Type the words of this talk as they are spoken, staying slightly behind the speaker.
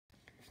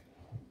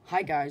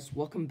Hi guys,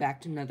 welcome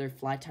back to another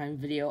fly tying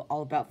video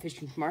all about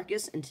fishing with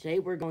Marcus, and today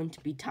we're going to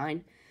be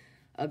tying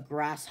a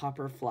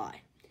grasshopper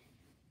fly.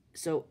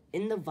 So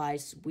in the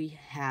vise we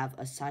have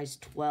a size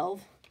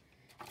 12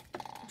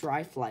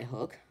 dry fly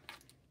hook,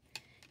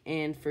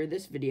 and for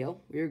this video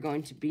we're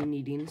going to be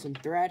needing some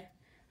thread.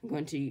 I'm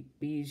going to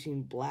be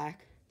using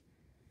black.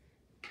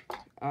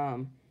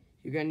 You're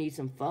going to need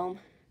some foam.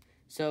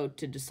 So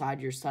to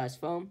decide your size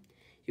foam,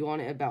 you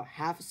want it about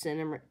half a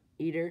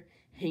centimeter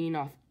hanging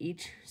off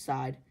each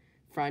side,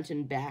 front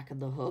and back of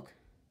the hook,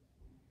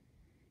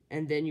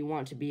 and then you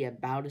want it to be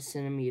about a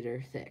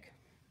centimeter thick.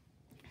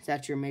 So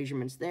that's your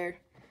measurements there.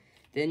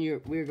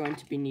 Then we're going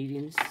to be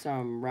needing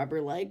some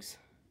rubber legs,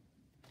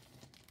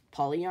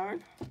 poly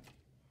yarn,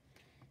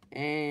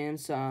 and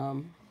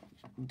some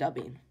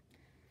dubbing.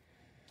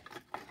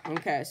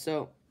 Okay,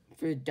 so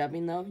for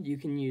dubbing though, you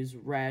can use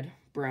red,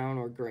 brown,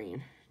 or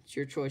green. It's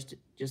your choice to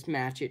just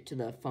match it to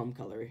the foam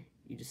color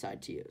you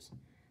decide to use.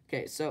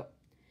 Okay, so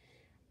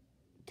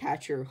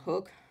attach your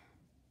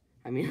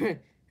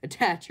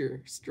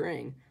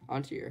string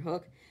onto your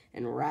hook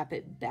and wrap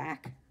it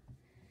back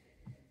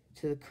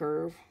to the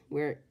curve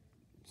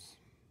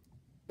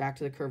back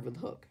to the curve of the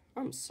hook.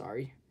 I'm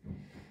sorry.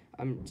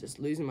 I'm just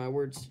losing my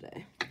words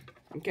today.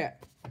 Okay.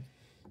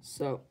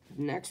 So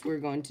next we're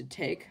going to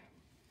take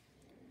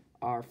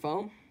our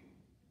foam,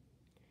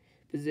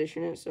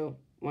 position it so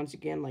once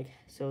again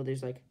so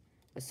there's like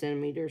a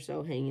centimeter or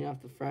so hanging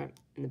off the front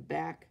and the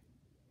back.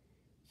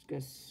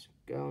 Just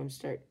gonna go and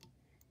start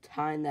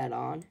tying that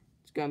on.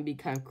 It's gonna be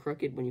kind of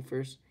crooked when you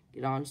first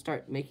get on.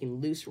 Start making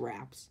loose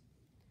wraps,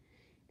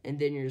 and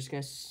then you're just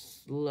gonna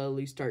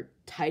slowly start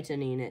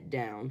tightening it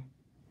down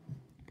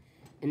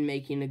and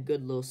making a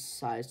good little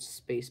sized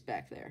space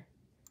back there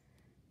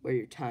where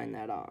you're tying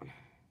that on.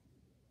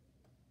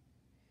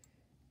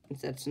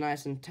 Once that's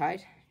nice and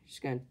tight, you're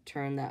just gonna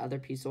turn that other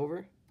piece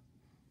over,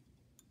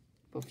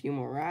 put a few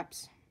more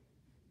wraps,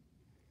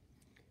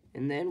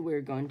 and then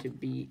we're going to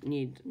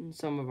need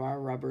some of our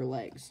rubber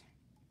legs.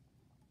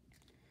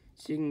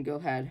 So you can go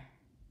ahead,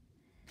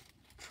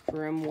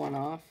 trim one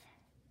off.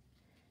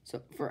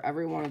 So for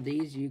every one of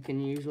these, you can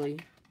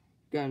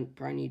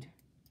probably need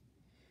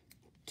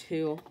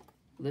two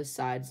of the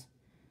sides,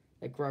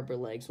 like rubber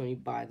legs when you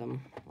buy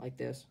them like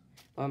this.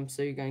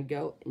 So you're gonna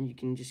go and you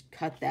can just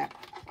cut that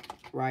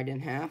right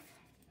in half.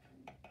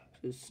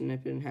 Just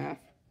snip it in half.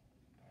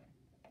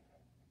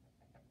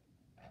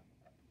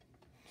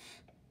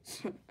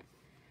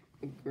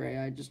 Great,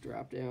 I just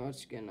dropped it.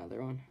 Let's get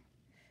another one.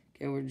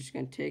 Okay, we're just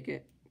gonna take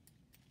it,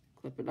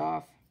 clip it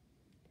off.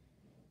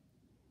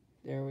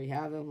 There we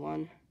have it,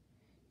 one.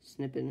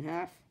 Snip it in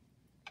half.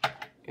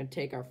 Gonna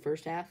take our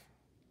first half,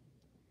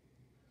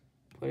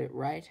 put it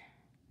right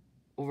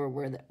over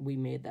where we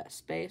made that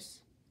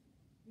space.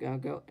 Gonna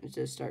go and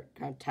just start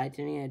kind of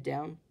tightening it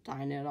down,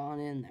 tying it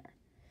on in there.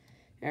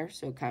 There,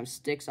 so it kind of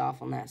sticks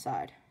off on that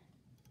side.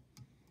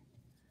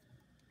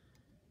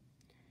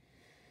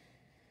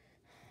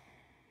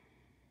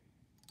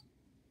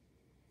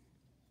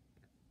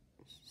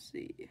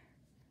 See.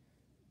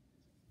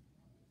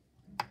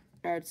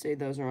 I'd say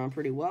those are on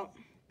pretty well.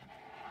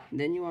 And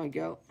then you want to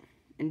go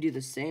and do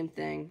the same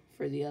thing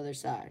for the other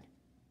side.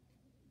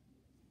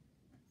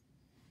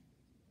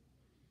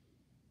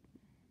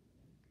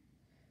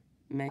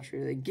 Make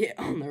sure they get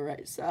on the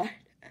right side.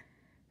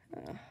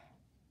 Let's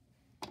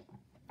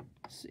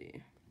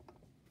see.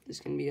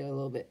 This can be a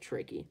little bit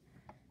tricky.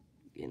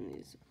 Getting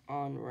these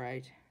on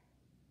right.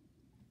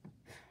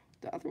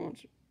 The other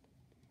ones.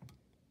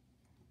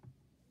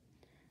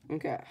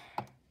 Okay.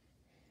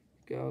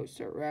 Go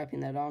start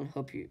wrapping that on.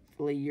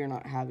 Hopefully you're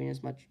not having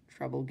as much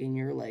trouble getting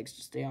your legs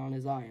to stay on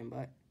as I am,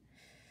 but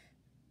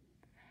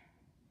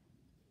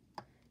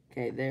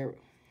okay, there.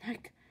 I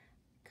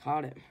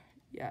caught him.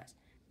 Yes.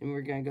 And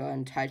we're gonna go ahead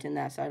and tighten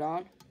that side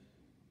on.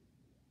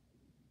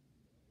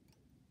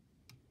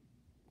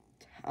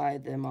 Tie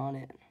them on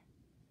in.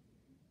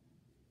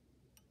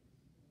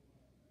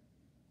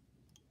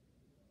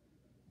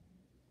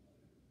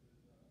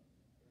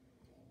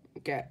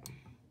 Okay.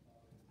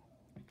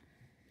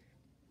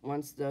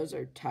 Once those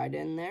are tied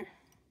in there,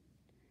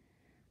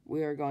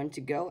 we are going to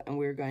go and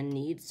we're going to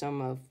need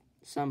some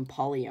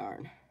poly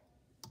yarn.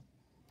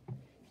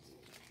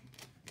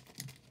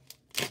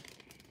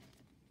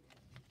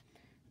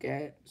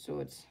 Okay, so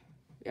we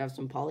have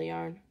some poly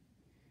yarn.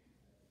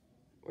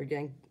 We're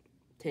going to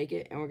take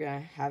it and we're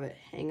going to have it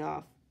hang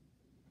off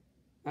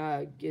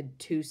good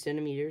 2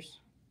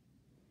 centimeters.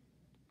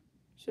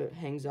 So it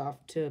hangs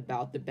off to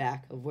about the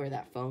back of where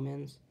that foam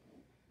ends.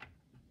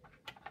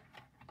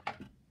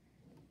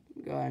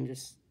 Go ahead and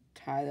just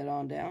tie that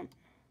on down.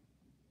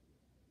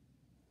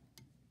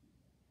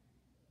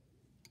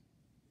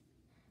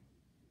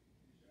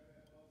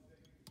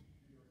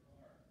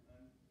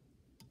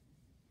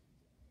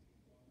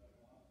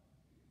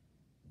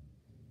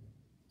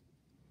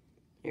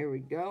 Here we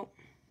go.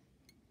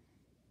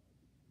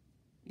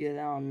 Get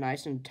that on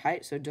nice and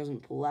tight so it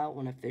doesn't pull out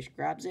when a fish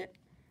grabs it.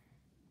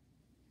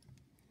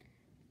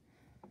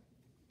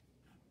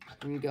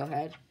 And you go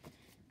ahead,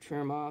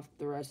 trim off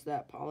the rest of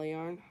that poly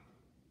yarn.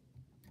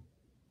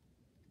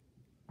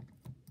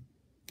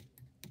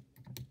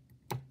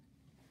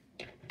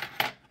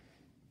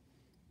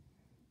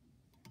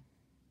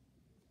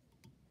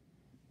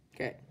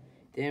 Okay,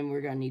 then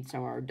we're going to need some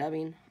of our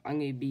dubbing. I'm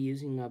going to be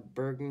using a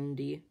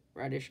burgundy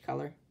reddish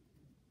color.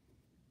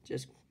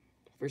 Just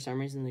for some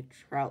reason the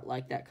trout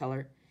like that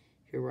color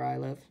here where I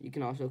live. You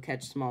can also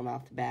catch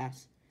smallmouth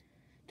bass,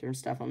 different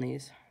stuff on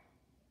these.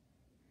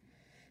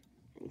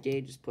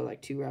 Okay, just put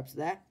like 2 wraps of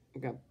that.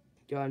 We're going to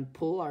go ahead and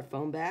pull our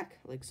foam back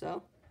like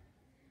so.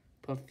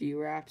 Put a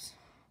few wraps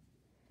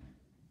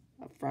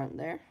up front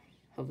there.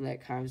 Hopefully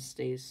that kind of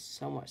stays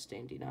somewhat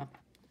standing up.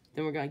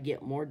 Then we're going to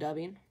get more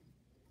dubbing.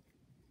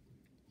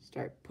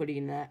 Start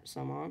putting that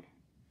some on.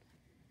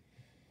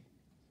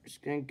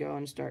 Just going to go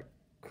and start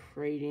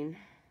creating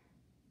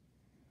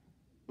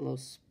a little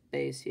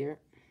space here.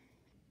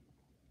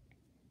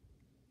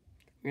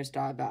 We're going to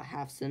start about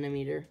 1/2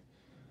 centimeter.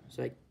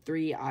 So like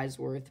 3 eyes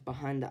worth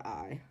behind the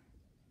eye.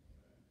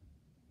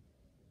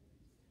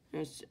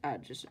 Let's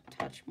add just a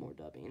touch more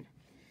dubbing.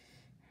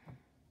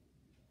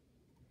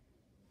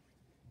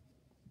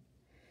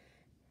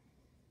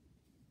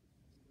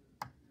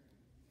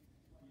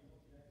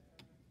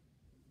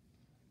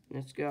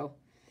 Let's go.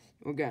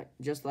 We're going to,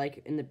 just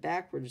like in the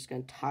back, we're just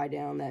going to tie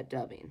down that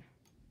dubbing.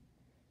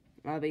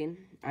 I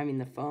mean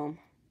the foam,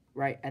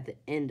 right at the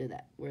end of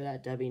that, where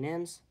that dubbing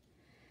ends.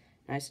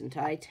 Nice and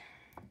tight.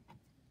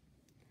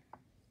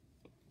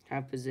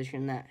 Kind of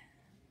position that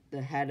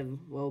the head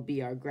will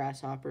be our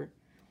grasshopper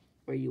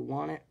where you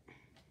want it.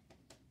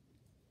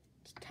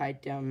 Just tie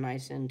it down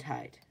nice and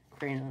tight,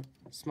 creating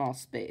a small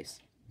space.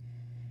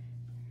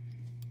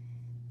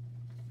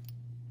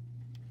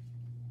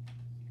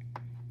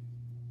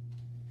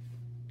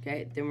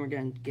 Okay, then we're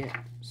going to get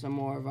some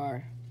more of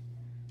our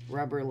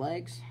rubber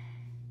legs.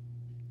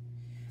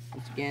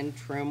 Once again,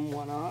 trim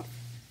one off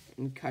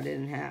and cut it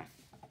in half.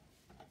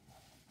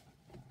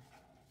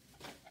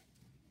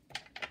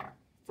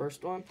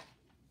 First one,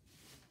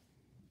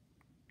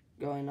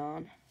 going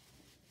on.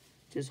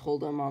 Just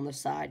hold them on the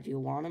side you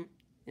want them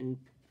and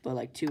put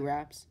like 2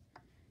 wraps.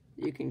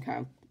 You can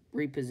kind of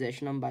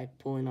reposition them by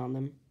pulling on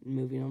them and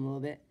moving them a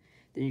little bit.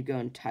 Then you go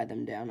and tie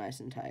them down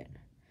nice and tight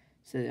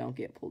so they don't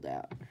get pulled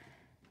out.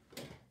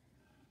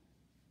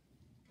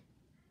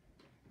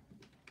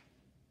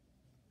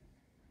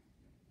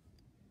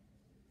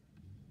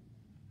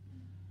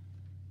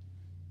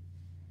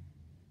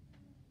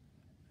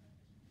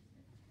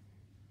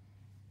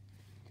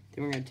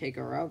 Then we're going to take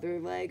our other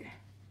leg.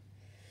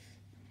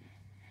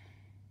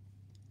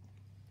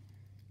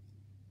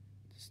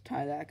 Just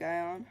tie that guy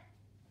on.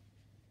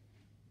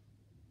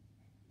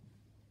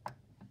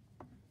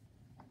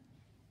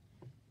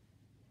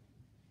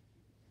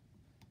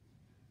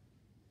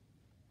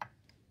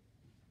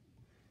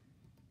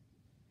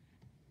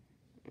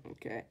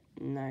 Okay,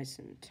 nice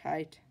and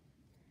tight.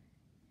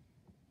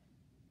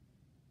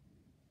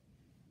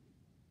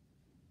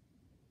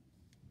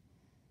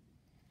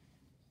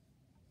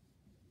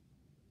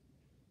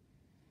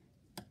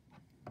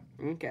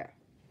 Okay.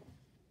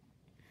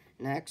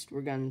 Next, we're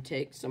going to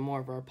take some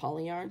more of our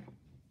poly yarn.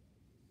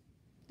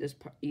 This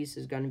piece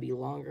is going to be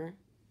longer.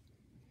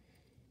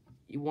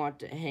 You want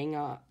to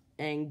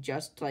hang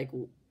just like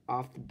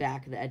off the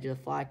back of the edge of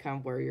the fly, kind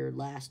of where your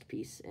last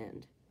piece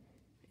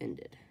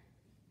ended.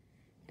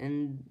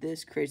 And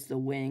this creates the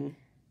wing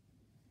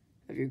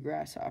of your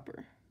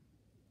grasshopper.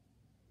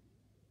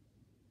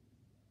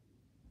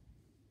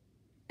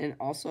 And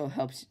also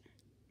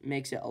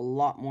makes it a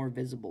lot more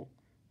visible.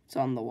 It's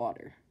on the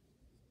water.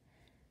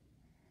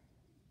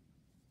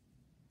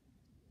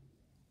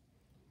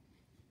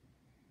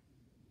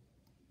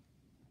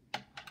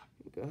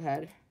 Go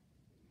ahead,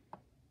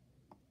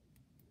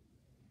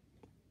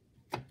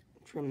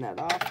 trim that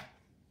off.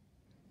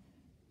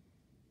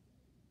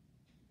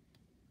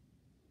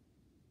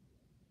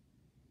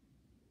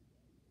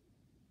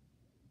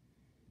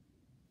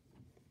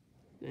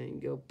 Then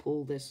go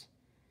pull this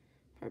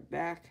part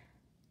back.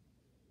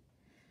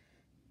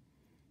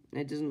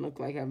 And it doesn't look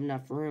like I have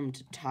enough room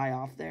to tie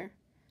off there.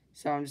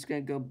 So I'm just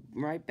going to go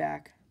right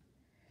back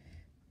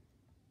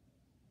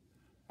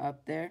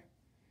up there.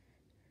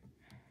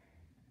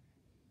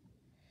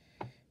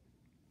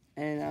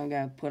 And I'm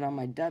going to put on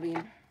my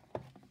dubbing.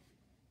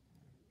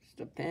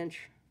 Just a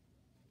pinch.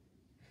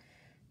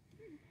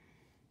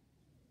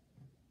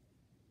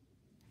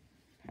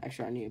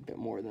 Actually, I need a bit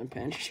more than a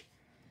pinch.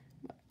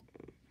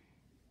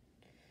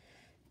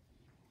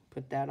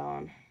 Put that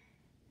on.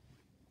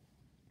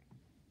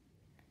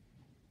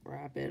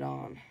 Wrap it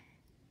on.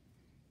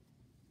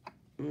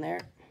 And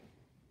there.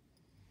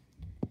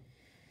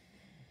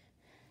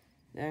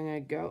 Then I'm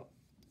going to go.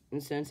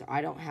 And since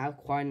I don't have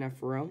quite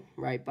enough room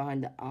right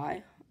behind the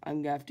eye, I'm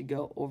going to have to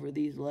go over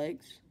these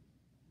legs.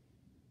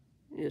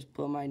 And just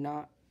put my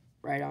knot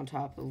right on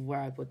top of where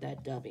I put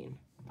that dubbing.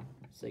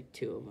 It's like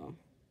 2 of them.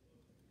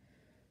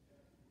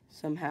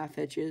 Some half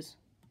hitches,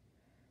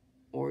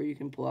 or you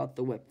can pull out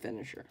the whip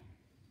finisher.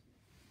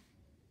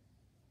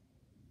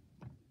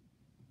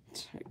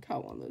 I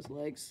caught one of those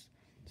legs.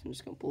 So I'm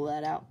just going to pull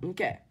that out.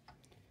 Okay.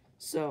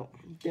 So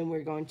then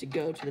we're going to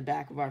go to the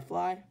back of our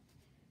fly.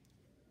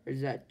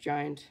 There's that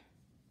giant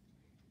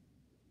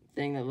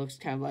thing that looks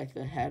kind of like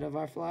the head of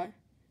our fly.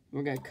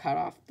 We're going to cut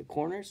off the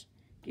corners,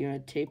 give it a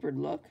tapered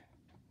look.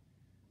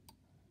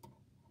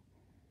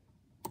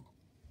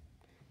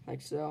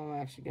 Like so.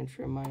 I'm actually going to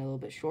trim mine a little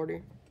bit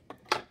shorter.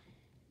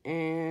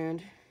 And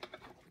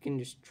we can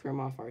just trim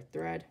off our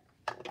thread.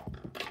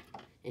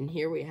 And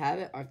here we have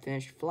it, our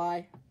finished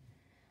fly,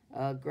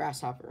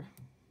 grasshopper,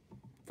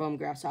 foam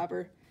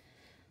grasshopper.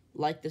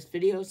 Like this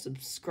video,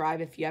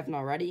 subscribe if you haven't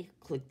already,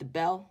 click the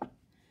bell.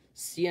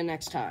 See you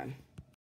next time.